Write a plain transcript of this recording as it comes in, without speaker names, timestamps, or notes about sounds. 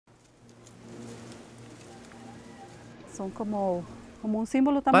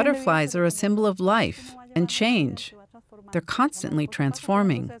Butterflies are a symbol of life and change. They're constantly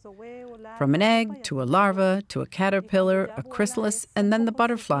transforming. From an egg to a larva to a caterpillar, a chrysalis, and then the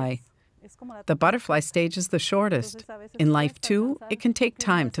butterfly. The butterfly stage is the shortest. In life, too, it can take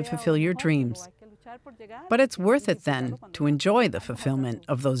time to fulfill your dreams. But it's worth it then to enjoy the fulfillment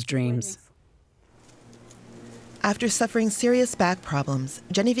of those dreams. After suffering serious back problems,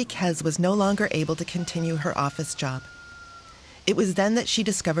 Jenny Viquez was no longer able to continue her office job. It was then that she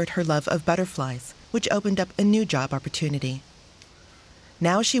discovered her love of butterflies, which opened up a new job opportunity.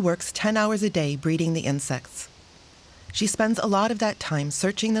 Now she works 10 hours a day breeding the insects. She spends a lot of that time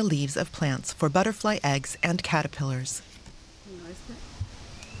searching the leaves of plants for butterfly eggs and caterpillars.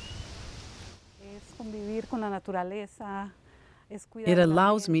 It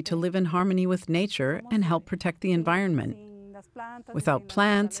allows me to live in harmony with nature and help protect the environment. Without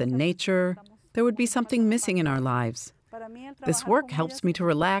plants and nature, there would be something missing in our lives. This work helps me to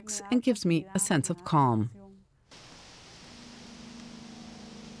relax and gives me a sense of calm.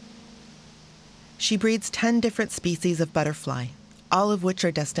 She breeds 10 different species of butterfly, all of which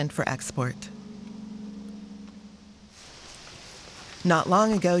are destined for export. Not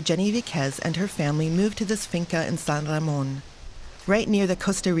long ago, Jenny Viquez and her family moved to this finca in San Ramon, right near the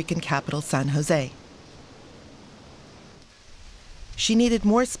Costa Rican capital, San Jose. She needed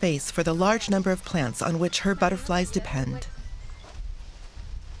more space for the large number of plants on which her butterflies depend.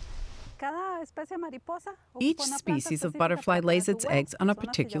 Each species of butterfly lays its eggs on a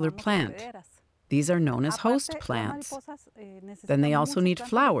particular plant. These are known as host plants. Then they also need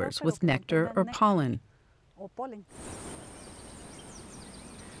flowers with nectar or pollen.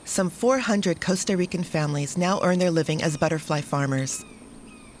 Some 400 Costa Rican families now earn their living as butterfly farmers.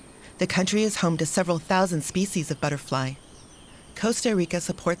 The country is home to several thousand species of butterfly. Costa Rica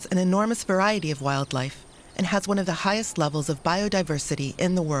supports an enormous variety of wildlife and has one of the highest levels of biodiversity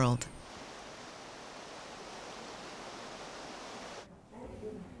in the world.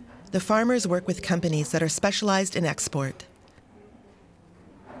 The farmers work with companies that are specialized in export.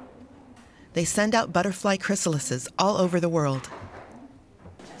 They send out butterfly chrysalises all over the world.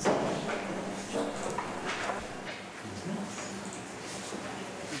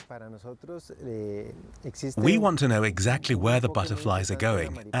 We want to know exactly where the butterflies are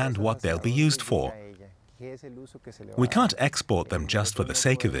going and what they'll be used for. We can't export them just for the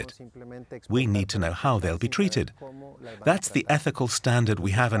sake of it. We need to know how they'll be treated. That's the ethical standard we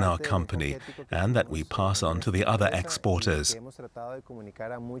have in our company and that we pass on to the other exporters.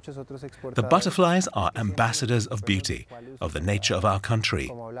 The butterflies are ambassadors of beauty, of the nature of our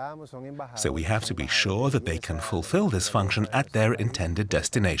country. So we have to be sure that they can fulfill this function at their intended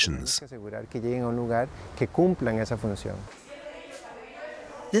destinations.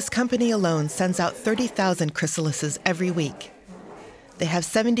 This company alone sends out 30,000 chrysalises every week. They have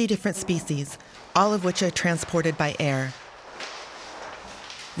 70 different species, all of which are transported by air.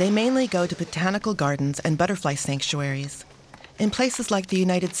 They mainly go to botanical gardens and butterfly sanctuaries in places like the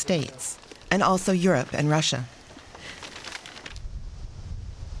United States and also Europe and Russia.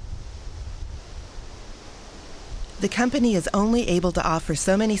 The company is only able to offer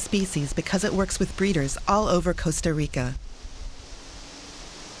so many species because it works with breeders all over Costa Rica.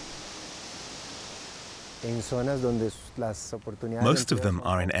 Most of them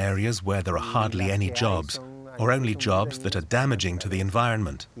are in areas where there are hardly any jobs, or only jobs that are damaging to the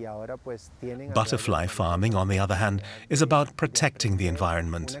environment. Butterfly farming, on the other hand, is about protecting the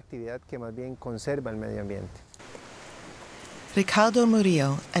environment. Ricardo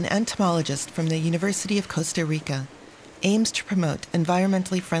Murillo, an entomologist from the University of Costa Rica, aims to promote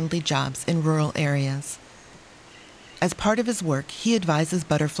environmentally friendly jobs in rural areas. As part of his work, he advises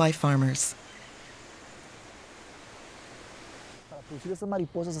butterfly farmers.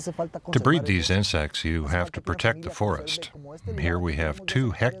 To breed these insects, you have to protect the forest. Here we have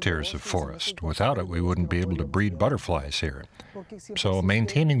 2 hectares of forest. Without it, we wouldn't be able to breed butterflies here. So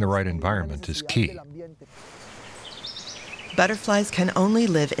maintaining the right environment is key. Butterflies can only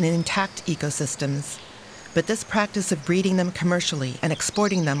live in intact ecosystems, but this practice of breeding them commercially and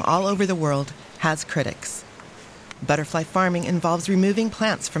exporting them all over the world has critics. Butterfly farming involves removing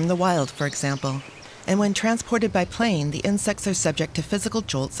plants from the wild, for example. And when transported by plane, the insects are subject to physical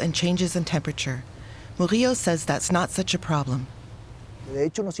jolts and changes in temperature. Murillo says that's not such a problem.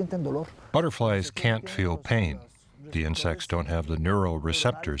 Butterflies can't feel pain. The insects don't have the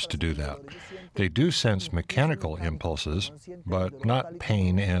neuroreceptors to do that. They do sense mechanical impulses, but not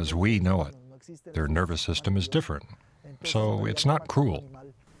pain as we know it. Their nervous system is different, so it's not cruel.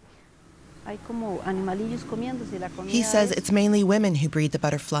 He says it's mainly women who breed the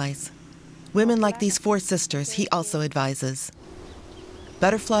butterflies. Women like these 4 sisters he also advises.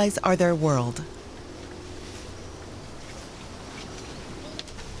 Butterflies are their world.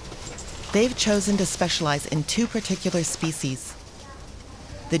 They've chosen to specialize in 2 particular species.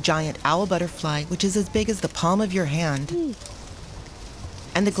 The giant owl butterfly, which is as big as the palm of your hand,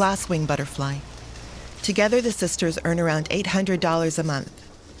 and the glasswing butterfly. Together, the sisters earn around $800 a month.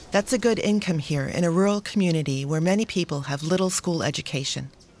 That's a good income here in a rural community where many people have little school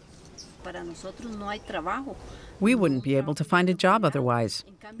education. We wouldn't be able to find a job otherwise.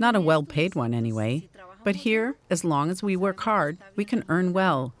 Not a well-paid one anyway. But here, as long as we work hard, we can earn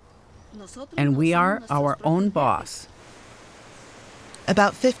well. And we are our own boss.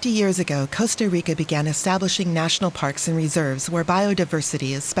 About 50 years ago, Costa Rica began establishing national parks and reserves where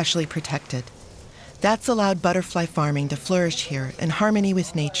biodiversity is specially protected. That's allowed butterfly farming to flourish here in harmony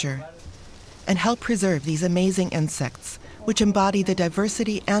with nature and help preserve these amazing insects, which embody the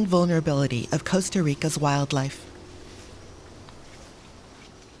diversity and vulnerability of Costa Rica's wildlife.